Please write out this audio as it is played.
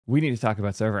we need to talk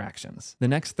about server actions. The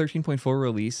Next 13.4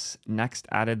 release Next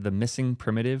added the missing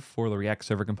primitive for the React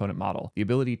server component model, the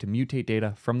ability to mutate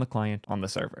data from the client on the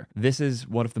server. This is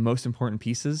one of the most important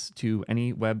pieces to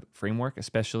any web framework,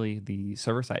 especially the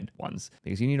server-side ones,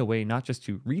 because you need a way not just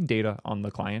to read data on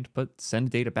the client, but send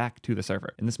data back to the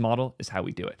server. And this model is how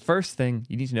we do it. First thing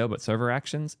you need to know about server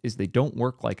actions is they don't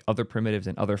work like other primitives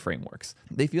and other frameworks.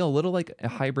 They feel a little like a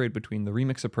hybrid between the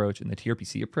Remix approach and the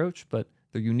TRPC approach, but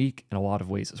they're unique in a lot of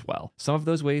ways as well. Some of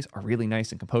those ways are really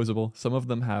nice and composable. Some of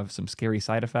them have some scary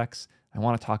side effects. I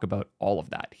want to talk about all of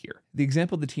that here. The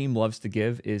example the team loves to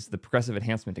give is the progressive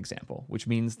enhancement example, which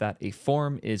means that a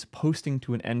form is posting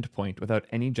to an endpoint without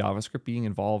any JavaScript being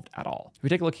involved at all. If we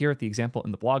take a look here at the example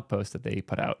in the blog post that they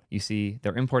put out, you see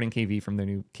they're importing KV from their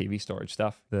new KV storage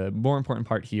stuff. The more important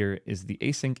part here is the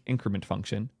async increment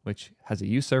function, which has a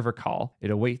useServer call. It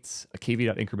awaits a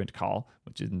kv.increment call,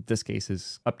 which in this case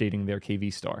is updating their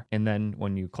KV store. And then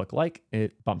when you click like,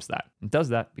 it bumps that. It does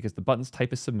that because the button's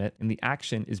type is submit and the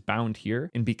action is bound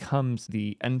here and becomes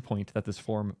the endpoint that this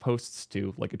form posts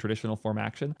to, like a traditional form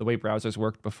action, the way browsers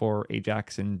worked before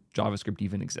Ajax and JavaScript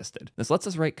even existed. This lets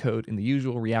us write code in the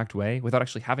usual React way without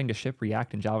actually having to ship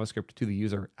React and JavaScript to the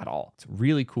user at all. It's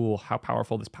really cool how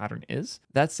powerful this pattern is.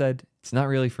 That said, it's not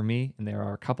really for me, and there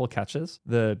are a couple catches.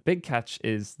 The big catch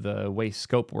is the way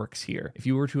scope works here. If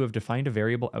you were to have defined a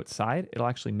variable outside, it'll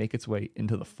actually make its way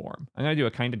into the form. I'm going to do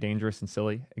a kind of dangerous and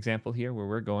silly example here where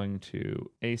we're going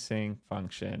to async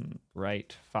function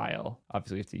write file.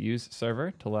 Obviously, we have to use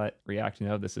server to let React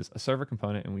know this is a server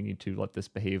component, and we need to let this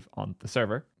behave on the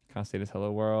server. Const state is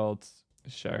hello world,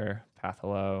 sure, path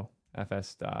hello,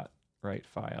 fs.write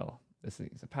file. This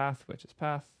is a path, which is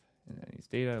path. And then use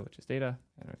data, which is data,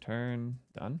 and return,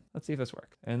 done. Let's see if this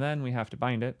works. And then we have to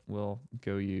bind it. We'll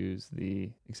go use the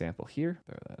example here,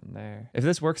 throw that in there. If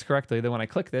this works correctly, then when I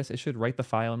click this, it should write the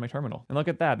file in my terminal. And look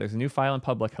at that, there's a new file in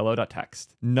public, hello.txt.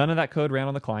 None of that code ran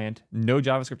on the client, no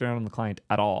JavaScript ran on the client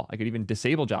at all. I could even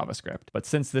disable JavaScript. But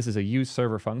since this is a use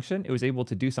server function, it was able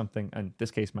to do something, in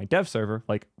this case, my dev server,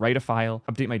 like write a file,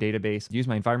 update my database, use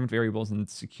my environment variables and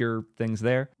secure things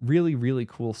there. Really, really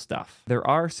cool stuff. There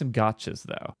are some gotchas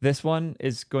though. This one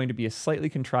is going to be a slightly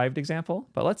contrived example,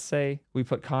 but let's say we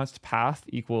put const path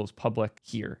equals public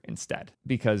here instead,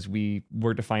 because we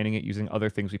were defining it using other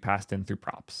things we passed in through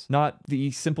props. Not the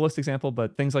simplest example,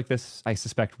 but things like this, I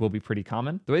suspect, will be pretty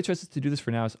common. The way it chose to do this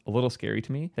for now is a little scary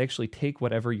to me. They actually take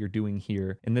whatever you're doing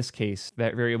here, in this case,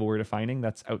 that variable we're defining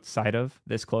that's outside of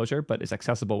this closure, but is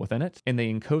accessible within it, and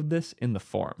they encode this in the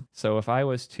form. So if I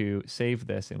was to save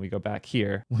this and we go back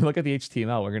here, we look at the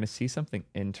HTML, we're going to see something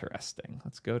interesting.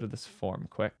 Let's go to this form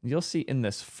quick. You'll see in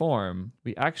this form,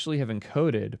 we actually have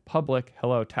encoded public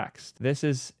hello text. This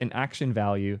is an action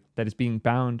value that is being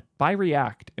bound by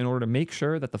React in order to make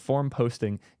sure that the form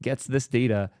posting gets this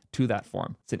data to that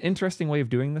form. It's an interesting way of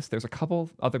doing this. There's a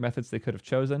couple other methods they could have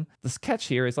chosen. The catch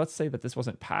here is, let's say that this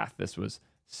wasn't path, this was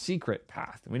secret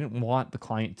path. We didn't want the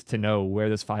client to know where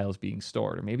this file is being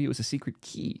stored, or maybe it was a secret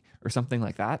key or something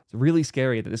like that. It's really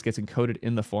scary that this gets encoded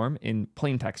in the form in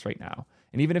plain text right now.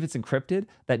 And even if it's encrypted,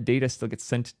 that data still gets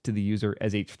sent to the user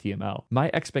as HTML.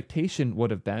 My expectation would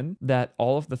have been that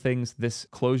all of the things this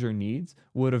closure needs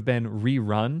would have been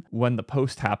rerun when the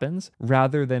post happens,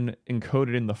 rather than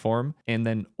encoded in the form and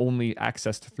then only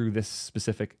accessed through this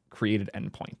specific created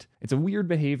endpoint. It's a weird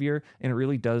behavior, and it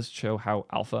really does show how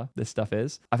alpha this stuff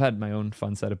is. I've had my own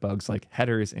fun set of bugs, like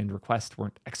headers and requests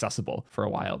weren't accessible for a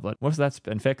while, but most of that's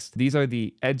been fixed. These are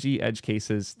the edgy edge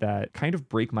cases that kind of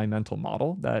break my mental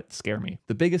model, that scare me.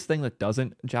 The biggest thing that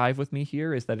doesn't jive with me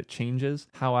here is that it changes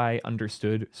how I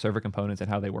understood server components and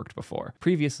how they worked before.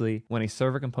 Previously, when a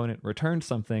server component returned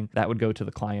something, that would go to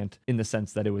the client in the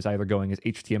sense that it was either going as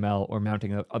HTML or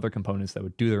mounting other components that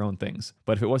would do their own things.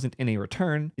 But if it wasn't in a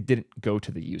return, it didn't go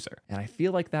to the user. And I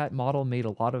feel like that model made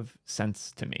a lot of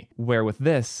sense to me. Where with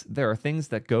this, there are things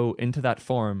that go into that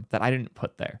form that I didn't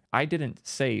put there. I didn't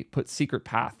say put secret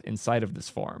path inside of this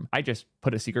form. I just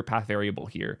put a secret path variable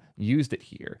here, used it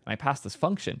here, and I passed this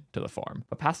function to the form.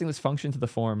 But passing this function to the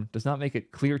form does not make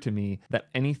it clear to me that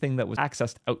anything that was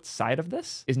accessed outside of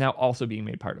this is now also being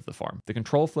made part of the form. The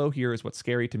control flow here is what's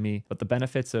scary to me, but the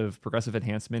benefits of progressive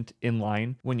enhancement in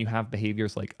line when you have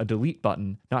behaviors like a delete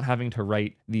button, not having to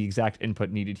write the exact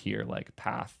input needed here, like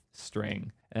path,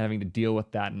 string, and having to deal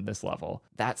with that in this level.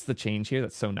 That's the change here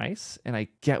that's so nice, and I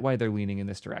get why they're leaning in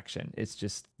this direction. It's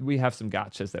just, we have some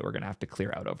gotchas that we're gonna have to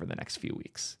clear out over the next few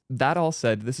weeks. That all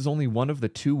said, this is only one of the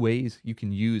two ways you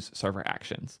can use server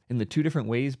actions, and the two different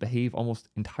ways behave almost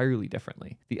entirely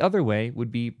differently. The other way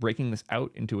would be breaking this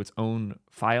out into its own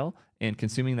file and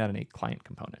consuming that in a client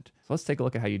component. So let's take a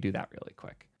look at how you do that really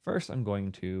quick. First, I'm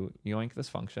going to yoink this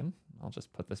function. I'll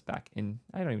just put this back in.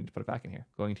 I don't even need to put it back in here.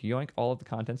 Going to yoink all of the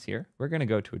contents here. We're going to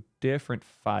go to a different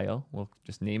file. We'll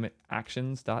just name it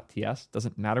actions.ts.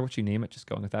 Doesn't matter what you name it, just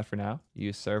going with that for now.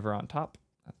 Use server on top,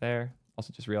 not there.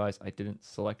 Also just realized I didn't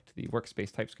select the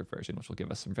workspace TypeScript version, which will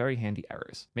give us some very handy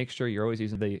errors. Make sure you're always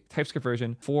using the TypeScript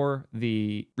version for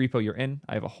the repo you're in.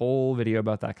 I have a whole video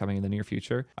about that coming in the near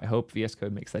future. I hope VS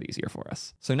Code makes that easier for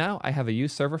us. So now I have a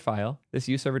useServer file. This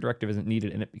useServer directive isn't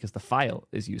needed in it because the file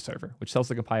is useServer, which tells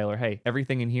the compiler, hey,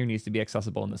 everything in here needs to be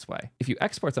accessible in this way. If you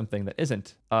export something that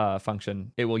isn't a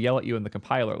function, it will yell at you in the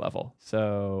compiler level.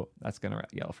 So that's going to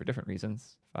yell for different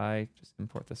reasons. If I just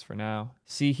import this for now,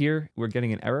 see here, we're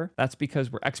getting an error. That's because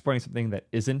we're exporting something that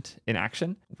isn't in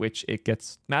action, which it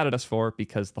gets mad at us for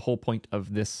because the whole point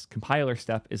of this compiler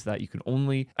step is that you can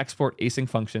only export async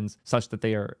functions such that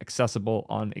they are accessible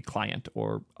on a client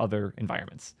or other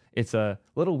environments. It's a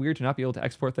little weird to not be able to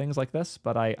export things like this,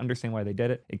 but I understand why they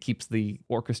did it. It keeps the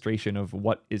orchestration of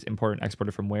what is imported and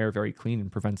exported from where very clean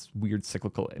and prevents weird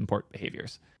cyclical import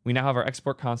behaviors. We now have our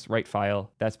export const write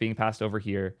file that's being passed over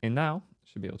here. And now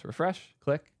should be able to refresh,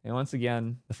 click, and once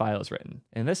again, the file is written.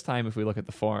 And this time, if we look at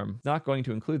the form, it's not going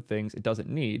to include things it doesn't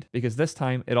need because this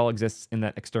time it all exists in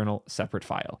that external separate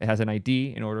file. It has an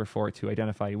ID in order for it to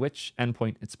identify which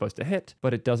endpoint it's supposed to hit,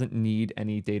 but it doesn't need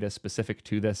any data specific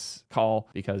to this call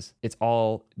because it's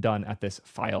all done at this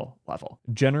file level.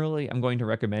 Generally, I'm going to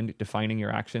recommend defining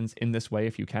your actions in this way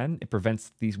if you can. It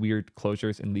prevents these weird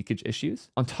closures and leakage issues.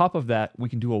 On top of that, we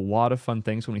can do a lot of fun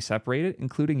things when we separate it,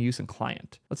 including use and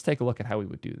client. Let's take a look at how we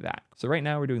would do that. So right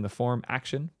now we're doing the form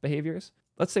action behaviors.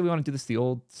 Let's say we want to do this the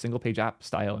old single page app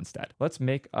style instead. Let's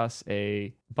make us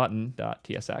a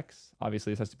button.tsx.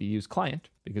 Obviously this has to be use client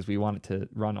because we want it to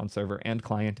run on server and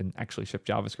client and actually ship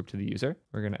JavaScript to the user.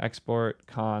 We're going to export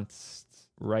const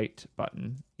write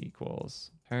button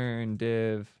equals turn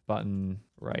div button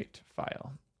write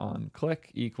file on click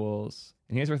equals,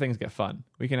 and here's where things get fun.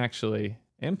 We can actually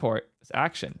import this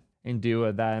action and do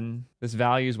a then. This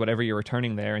value is whatever you're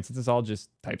returning there. And since it's all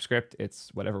just TypeScript, it's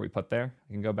whatever we put there.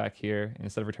 I can go back here and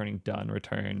instead of returning done,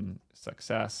 return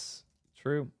success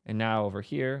true. And now over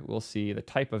here, we'll see the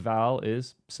type of val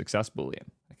is success Boolean.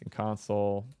 I can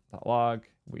console.log,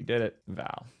 we did it,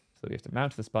 val. So we have to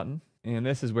mount this button. And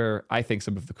this is where I think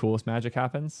some of the coolest magic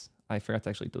happens. I forgot to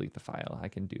actually delete the file. I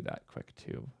can do that quick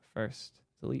too. First,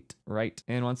 delete, write.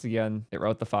 And once again, it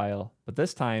wrote the file. But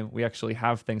this time, we actually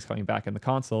have things coming back in the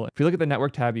console. If you look at the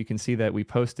network tab, you can see that we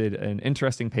posted an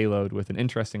interesting payload with an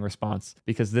interesting response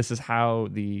because this is how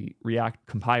the React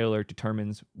compiler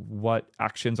determines what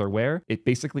actions are where. It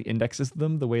basically indexes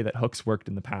them the way that hooks worked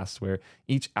in the past, where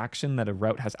each action that a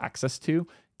route has access to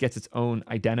gets its own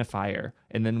identifier.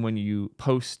 And then when you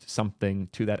post something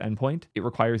to that endpoint, it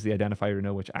requires the identifier to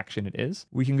know which action it is.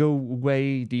 We can go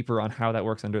way deeper on how that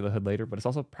works under the hood later, but it's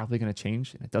also probably going to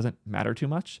change and it doesn't matter too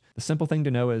much. The simple thing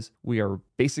to know is we are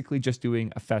basically just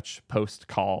doing a fetch post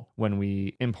call when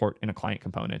we import in a client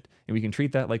component. And we can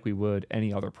treat that like we would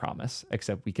any other promise,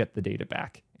 except we get the data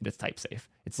back and it's type safe.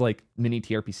 It's like mini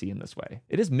TRPC in this way.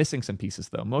 It is missing some pieces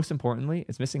though. Most importantly,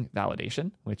 it's missing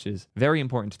validation, which is very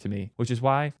important to me, which is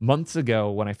why months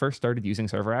ago when I first started using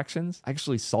server actions, I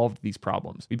actually solved these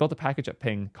problems. We built a package at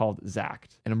Ping called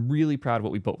Zact, and I'm really proud of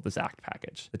what we built with the Zact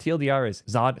package. The TLDR is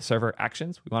Zod Server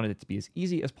Actions. We wanted it to be as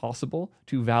easy as possible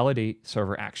to validate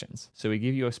server actions. So we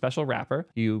give you a special wrapper,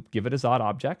 you give it a Zod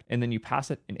object, and then you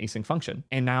pass it an async function.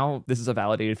 And now this is a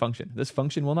validated function. This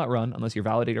function will not run unless your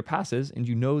validator passes and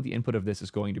you know the input of this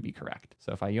is going to be correct.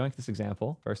 So if I yoink this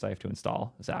example, first I have to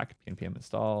install Zact, npm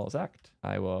install Zact.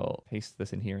 I will paste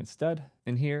this in here instead.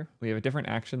 In here, we have a different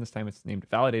action. This time it's named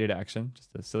validated action, just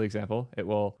a silly example. It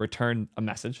will return a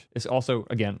message. This also,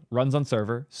 again, runs on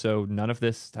server, so none of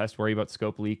this has to worry about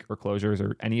scope leak or closures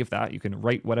or any of that. You can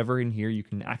write whatever in here. You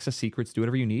can access secrets, do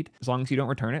whatever you need. As long as you don't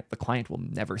return it, the client will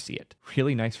never see it.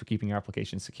 Really nice for keeping your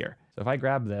application secure. So if I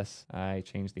grab this, I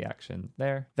change the action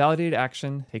there. Validated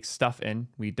action takes stuff in.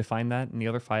 We define that in the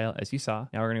other file as you saw.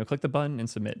 Now we're going to go click the button and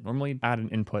submit. Normally add an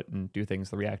input and do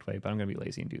things the React way, but I'm going to be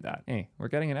lazy and do that. Hey, we're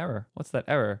getting an error. What's that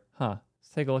error? Huh.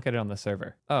 Let's take a look at it on the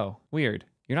server. Oh, weird.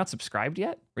 You're not subscribed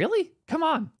yet? Really? Come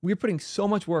on. We're putting so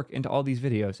much work into all these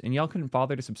videos and y'all couldn't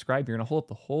bother to subscribe. You're gonna hold up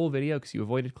the whole video because you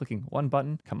avoided clicking one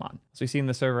button. Come on. So you see in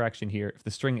the server action here, if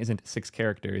the string isn't 6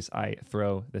 characters, I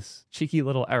throw this cheeky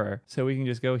little error. So we can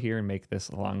just go here and make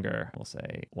this longer. We'll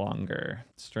say longer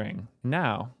string.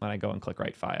 Now, when I go and click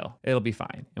write file, it'll be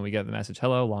fine. And we get the message,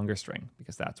 hello, longer string,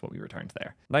 because that's what we returned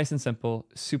there. Nice and simple,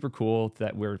 super cool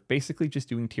that we're basically just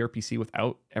doing TRPC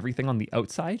without everything on the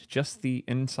outside, just the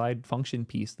inside function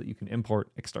piece that you can import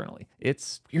externally.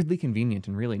 It's weirdly convenient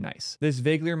and really nice. This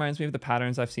vaguely reminds me of the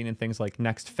patterns I've seen in things like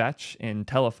Next.fetch and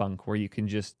Telefunc, where you can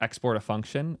just export a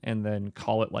function and then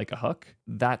call it like a hook.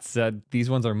 That said, these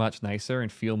ones are much nicer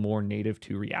and feel more native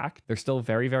to React. They're still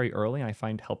very, very early, and I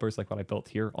find helpers like what I built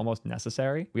here almost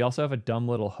necessary. We also have a dumb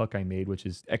little hook I made, which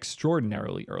is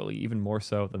extraordinarily early, even more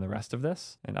so than the rest of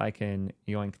this. And I can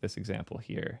yoink this example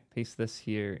here, paste this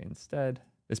here instead.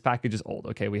 This package is old.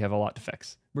 Okay, we have a lot to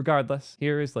fix. Regardless,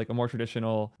 here is like a more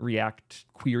traditional React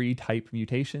query type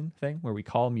mutation thing where we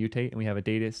call mutate and we have a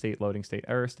data state, loading state,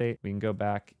 error state. We can go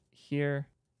back here.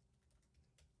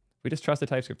 We just trust the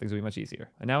TypeScript, things will be much easier.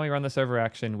 And now we run the server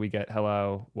action, we get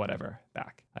hello, whatever,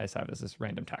 back. I just have it as this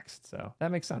random text. So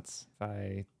that makes sense. If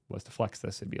I was to flex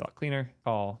this, it'd be a lot cleaner.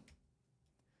 Call.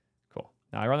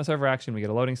 Now I run the server action, we get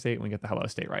a loading state, and we get the hello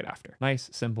state right after. Nice,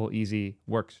 simple, easy,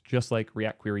 works just like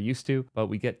React Query used to, but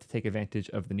we get to take advantage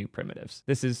of the new primitives.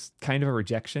 This is kind of a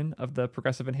rejection of the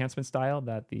progressive enhancement style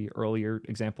that the earlier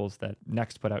examples that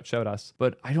Next put out showed us,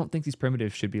 but I don't think these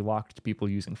primitives should be locked to people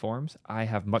using forms. I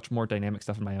have much more dynamic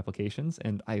stuff in my applications,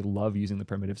 and I love using the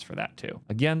primitives for that too.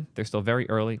 Again, they're still very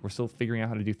early. We're still figuring out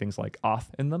how to do things like auth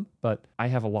in them, but I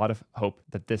have a lot of hope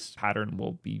that this pattern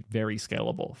will be very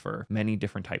scalable for many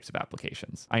different types of applications.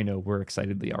 I know we're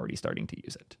excitedly already starting to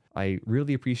use it. I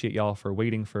really appreciate y'all for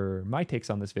waiting for my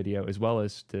takes on this video, as well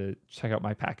as to check out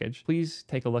my package. Please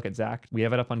take a look at Zach. We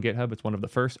have it up on GitHub. It's one of the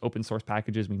first open source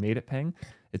packages we made at Ping.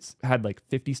 It's had like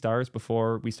 50 stars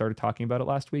before we started talking about it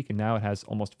last week, and now it has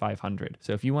almost 500.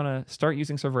 So if you want to start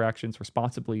using server actions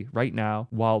responsibly right now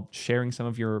while sharing some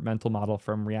of your mental model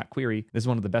from React Query, this is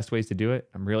one of the best ways to do it.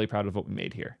 I'm really proud of what we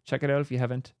made here. Check it out if you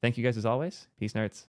haven't. Thank you guys as always. Peace, nerds.